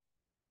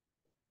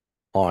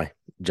Hi,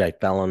 Jake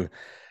Fallon.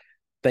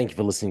 Thank you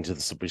for listening to The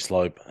Slippery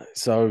Slope.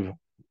 So,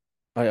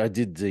 I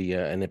did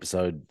an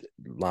episode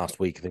last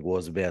week, I think it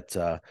was, about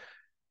the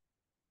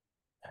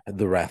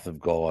wrath of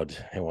God.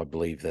 How I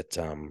believe that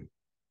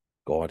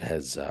God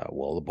has,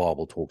 the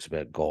Bible talks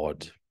about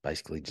God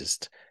basically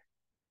just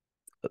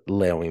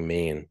allowing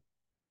man,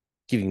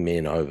 giving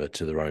men over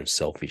to their own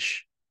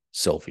selfish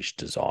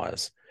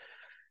desires.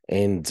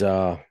 And,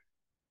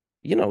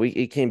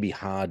 it can be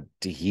hard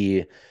to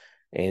hear,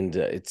 and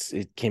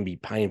it can be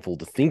painful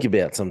to think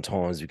about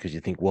sometimes, because you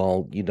think,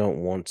 well, you don't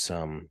want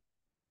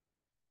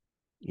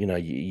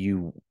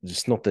you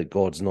it's not that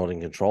God's not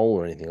in control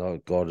or anything. Oh,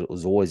 God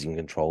was always in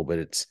control, but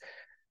it's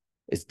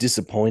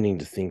disappointing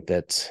to think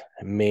that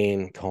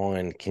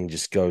mankind can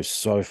just go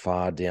so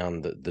far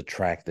down the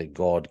track that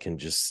God can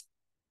just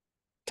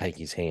take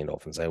his hand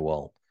off and say,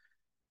 well,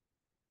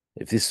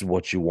 if this is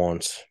what you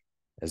want,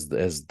 as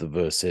the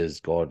verse says,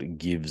 God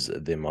gives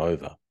them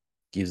over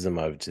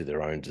to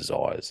their own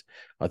desires.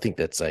 I think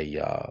that's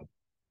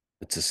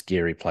it's a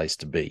scary place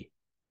to be.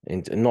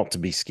 And not to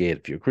be scared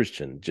if you're a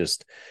Christian,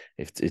 just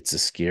if it's a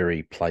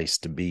scary place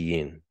to be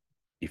in,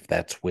 if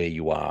that's where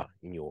you are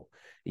in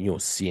your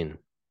sin.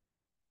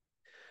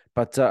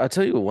 But I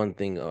tell you one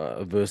thing,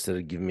 a verse that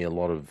had given me a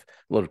lot of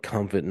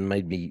comfort and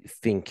made me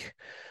think.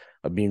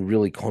 I've been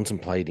really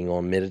contemplating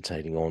on,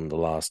 meditating on the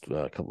last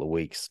couple of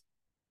weeks,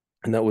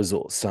 and that was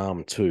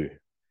Psalm 2.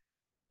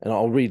 And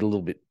I'll read a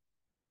little bit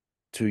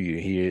to you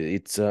here.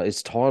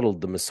 It's titled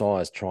 "The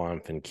Messiah's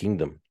Triumph and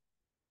Kingdom."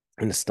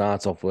 And it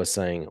starts off by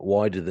saying,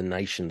 why do the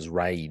nations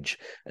rage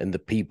and the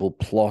people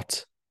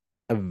plot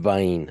a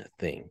vain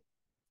thing?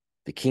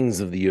 The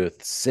kings of the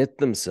earth set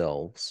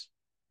themselves,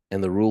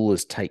 and the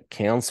rulers take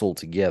counsel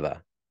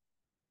together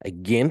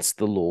against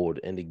the Lord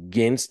and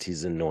against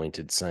his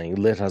anointed, saying,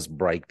 let us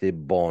break their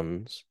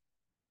bonds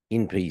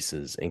in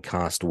pieces and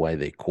cast away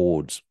their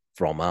cords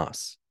from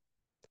us.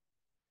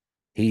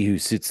 He who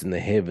sits in the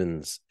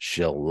heavens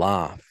shall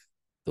laugh.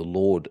 The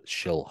Lord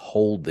shall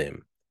hold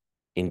them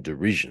in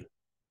derision.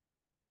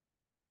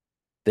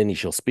 Then he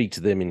shall speak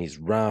to them in his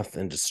wrath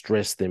and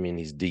distress them in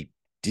his deep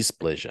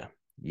displeasure.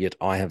 Yet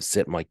I have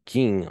set my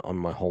king on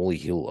my holy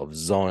hill of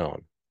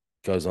Zion.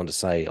 Goes on to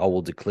say, I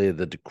will declare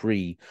the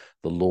decree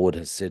the Lord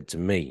has said to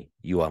me.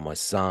 You are my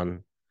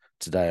son.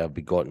 Today I've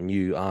begotten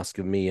you. Ask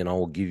of me, and I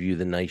will give you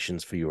the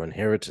nations for your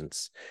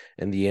inheritance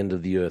and the end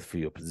of the earth for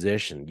your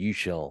possession. You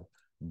shall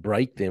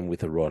break them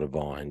with a rod of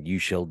iron. You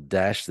shall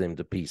dash them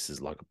to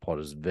pieces like a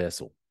potter's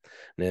vessel.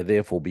 Now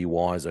therefore be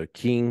wise, O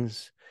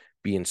kings.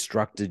 Be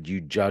instructed, you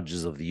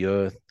judges of the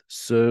earth.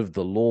 Serve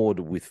the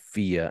Lord with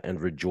fear and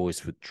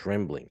rejoice with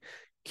trembling.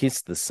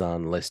 Kiss the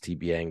Son, lest he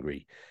be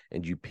angry,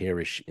 and you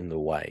perish in the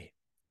way,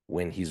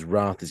 when his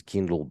wrath is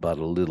kindled but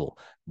a little.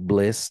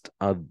 Blessed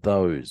are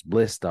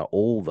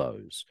all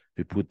those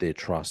who put their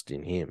trust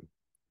in him.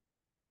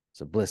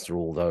 So blessed are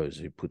all those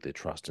who put their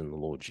trust in the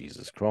Lord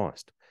Jesus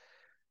Christ.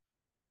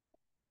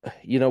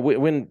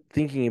 When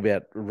thinking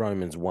about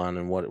Romans 1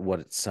 and what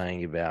it's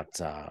saying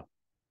about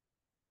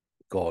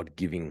God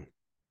giving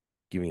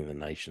the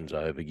nations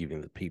over,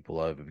 giving the people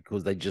over,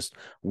 because they just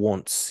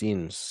want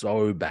sin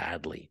so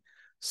badly,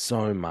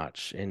 so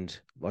much. And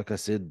like I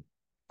said,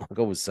 like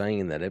I was saying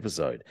in that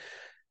episode,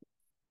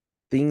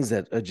 things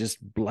that are just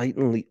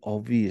blatantly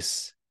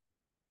obvious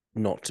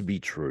not to be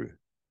true,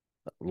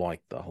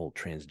 like the whole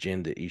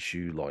transgender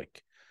issue,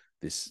 like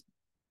this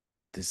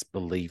this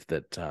belief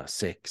that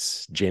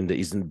gender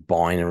isn't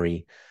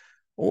binary,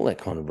 all that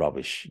kind of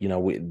rubbish.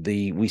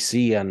 We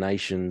see our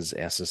nations,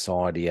 our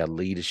society, our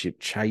leadership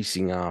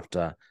chasing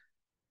after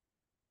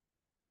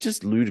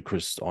just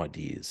ludicrous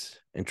ideas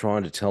and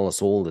trying to tell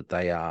us all that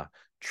they are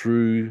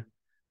true,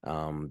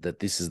 that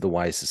this is the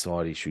way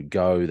society should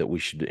go, that we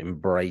should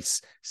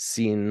embrace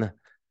sin,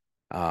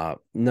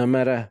 no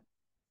matter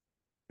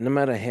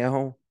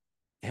how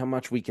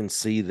much we can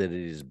see that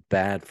it is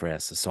bad for our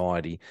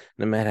society,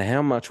 no matter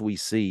how much we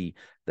see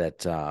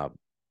that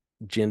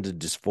gender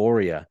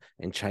dysphoria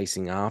and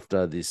chasing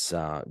after this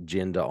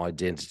gender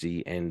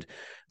identity and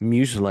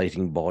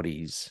mutilating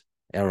bodies,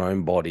 our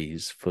own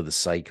bodies, for the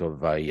sake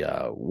of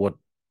a what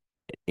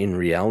in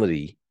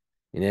reality,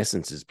 in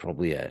essence, is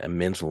probably a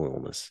mental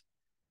illness.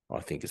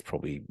 I think it's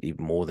probably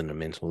even more than a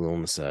mental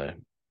illness, a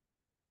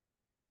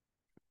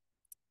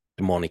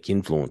demonic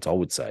influence, I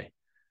would say.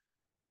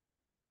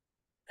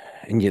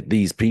 And yet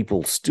these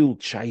people still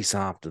chase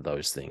after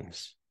those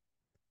things.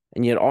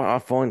 And yet I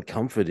find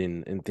comfort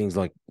in things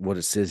like what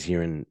it says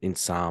here in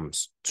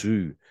Psalms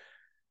 2,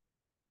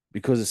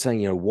 because it's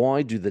saying,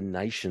 why do the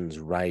nations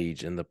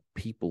rage and the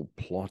people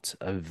plot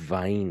a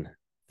vain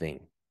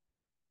thing?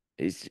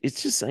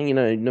 It's just saying,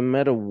 no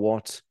matter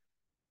what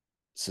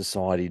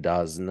society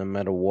does, no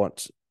matter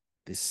what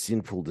this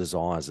sinful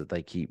desires that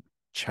they keep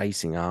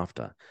chasing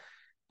after,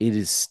 it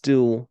is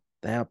still,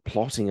 they are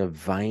plotting a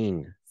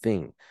vain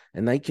thing.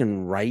 And they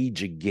can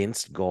rage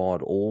against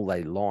God all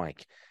they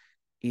like.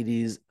 it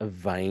is a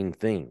vain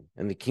thing.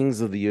 And the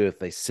kings of the earth,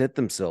 they set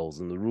themselves,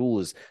 and the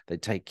rulers, they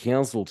take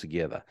counsel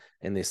together,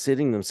 and they're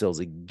setting themselves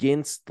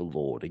against the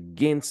Lord,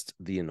 against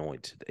the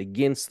anointed,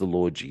 against the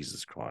Lord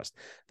Jesus Christ.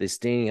 They're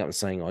standing up and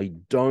saying, I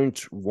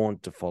don't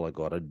want to follow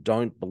God. I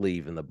don't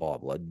believe in the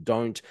Bible. I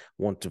don't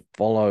want to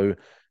follow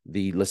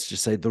the, let's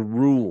just say, the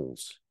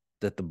rules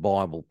that the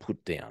Bible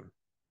put down.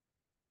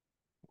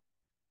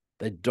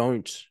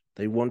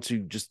 They want to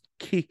just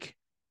kick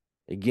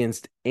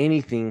against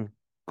anything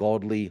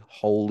godly,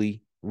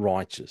 holy,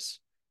 righteous,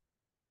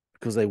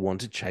 because they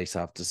want to chase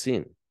after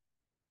sin.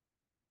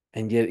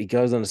 And yet it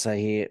goes on to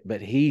say here,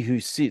 but he who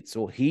sits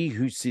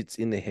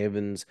in the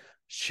heavens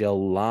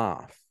shall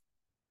laugh.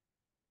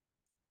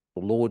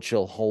 The Lord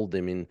shall hold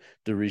them in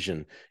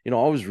derision. I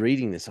was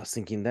reading this, I was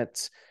thinking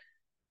that's,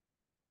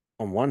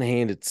 on one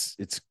hand,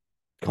 it's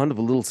kind of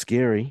a little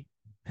scary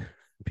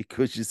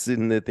because you're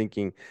sitting there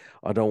thinking,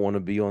 I don't want to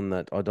be on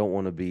that. I don't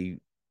want to be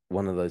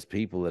one of those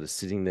people that are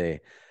sitting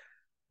there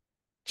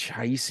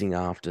chasing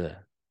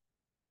after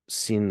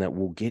sin that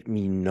will get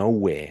me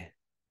nowhere,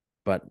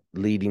 but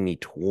leading me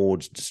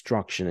towards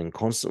destruction, and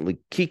constantly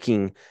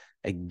kicking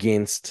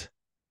against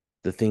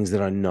the things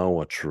that I know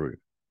are true.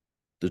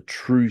 The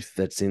truth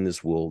that's in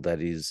this world,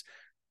 that is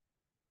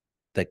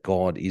that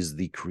God is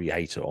the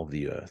creator of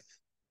the earth,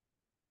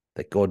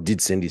 that God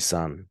did send his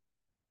son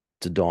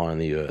to die on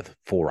the earth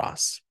for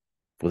us,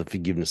 for the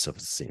forgiveness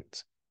of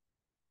sins.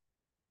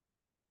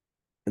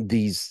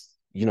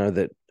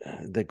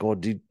 That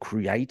God did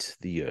create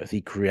the earth.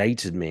 He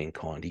created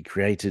mankind. He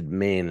created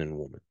man and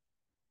woman.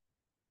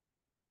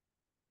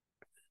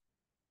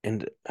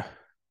 And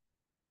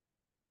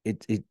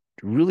it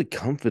really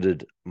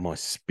comforted my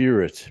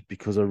spirit,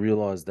 because I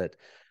realized that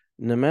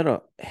no matter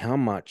how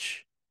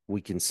much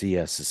we can see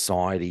our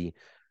society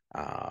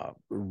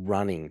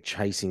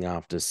chasing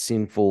after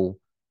sinful,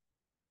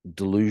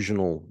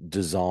 delusional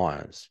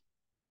desires,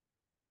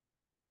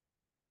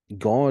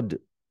 God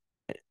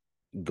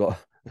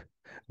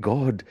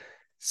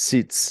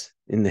sits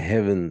in the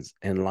heavens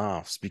and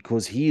laughs,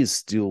 because he is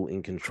still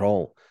in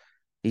control.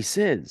 He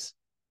says,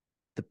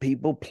 the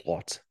people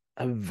plot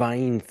a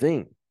vain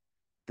thing.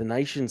 The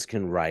nations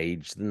can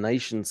rage. The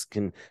nations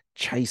can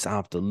chase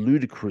after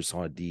ludicrous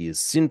ideas,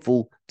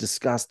 sinful,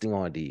 disgusting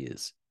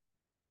ideas.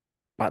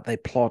 But they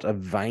plot a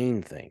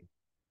vain thing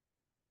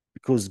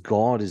because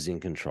God is in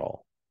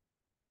control.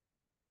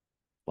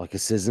 Like it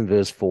says in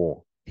verse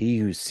 4, he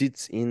who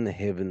sits in the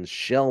heavens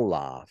shall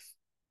laugh.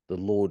 The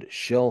Lord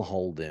shall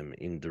hold them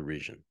in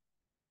derision.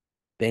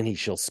 Then he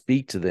shall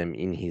speak to them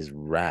in his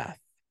wrath.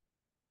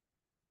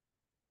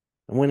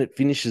 And when it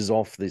finishes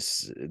off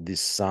this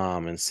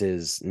psalm and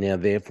says, now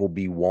therefore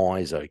be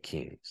wise, O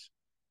kings.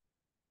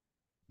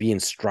 Be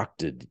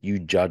instructed, you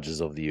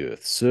judges of the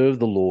earth. Serve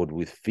the Lord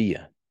with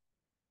fear.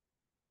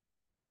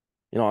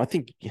 I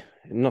think you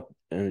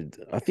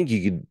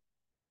could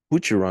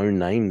put your own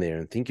name there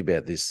and think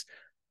about this.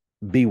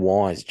 Be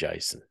wise,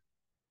 Jason.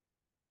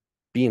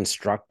 Be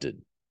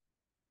instructed.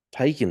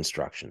 Take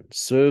instruction.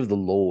 Serve the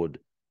Lord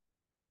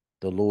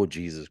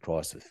Jesus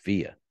Christ, with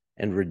fear,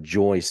 and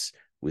rejoice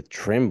with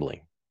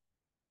trembling.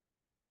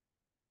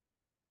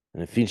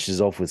 And it finishes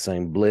off with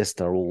saying,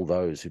 blessed are all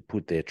those who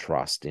put their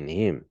trust in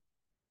him.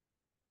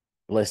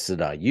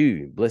 Blessed are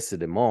you,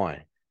 blessed am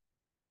I,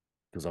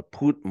 because I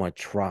put my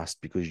trust,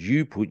 because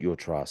you put your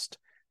trust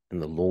in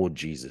the Lord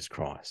Jesus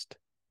Christ.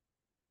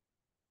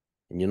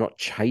 And you're not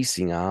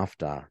chasing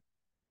after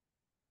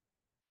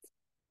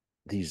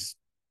these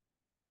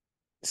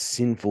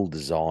sinful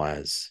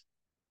desires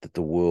that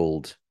the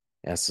world,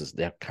 our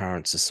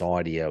current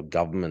society, our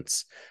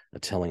governments are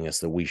telling us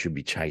that we should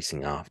be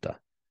chasing after.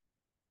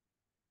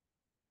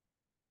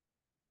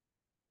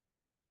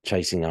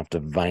 Chasing after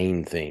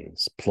vain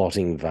things,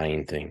 plotting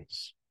vain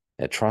things.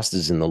 Our trust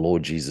is in the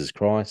Lord Jesus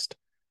Christ.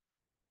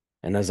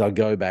 And as I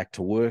go back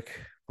to work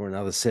for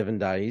another 7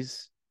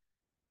 days,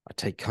 I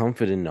take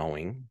comfort in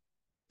knowing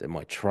that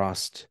my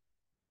trust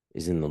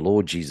is in the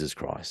Lord Jesus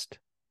Christ.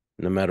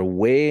 No matter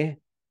where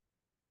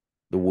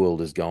the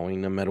world is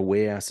going, no matter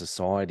where our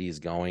society is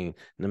going,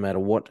 no matter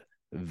what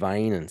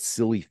vain and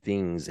silly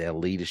things our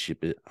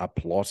leadership are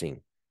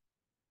plotting,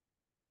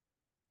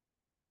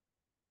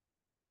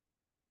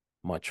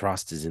 my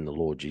trust is in the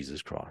Lord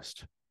Jesus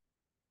Christ.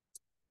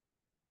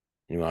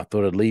 Anyway, I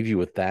thought I'd leave you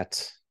with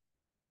that.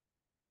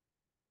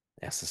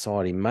 Our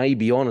society may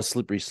be on a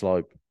slippery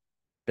slope,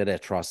 but our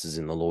trust is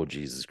in the Lord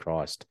Jesus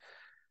Christ.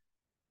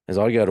 As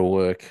I go to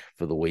work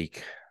for the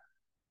week,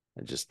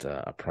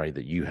 I pray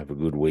that you have a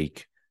good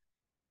week.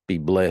 Be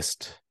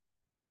blessed.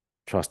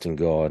 Trust in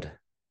God.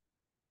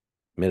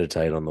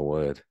 Meditate on the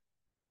word.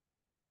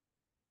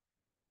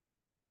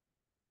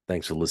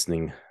 Thanks for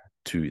listening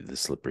to The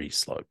Slippery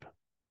Slope.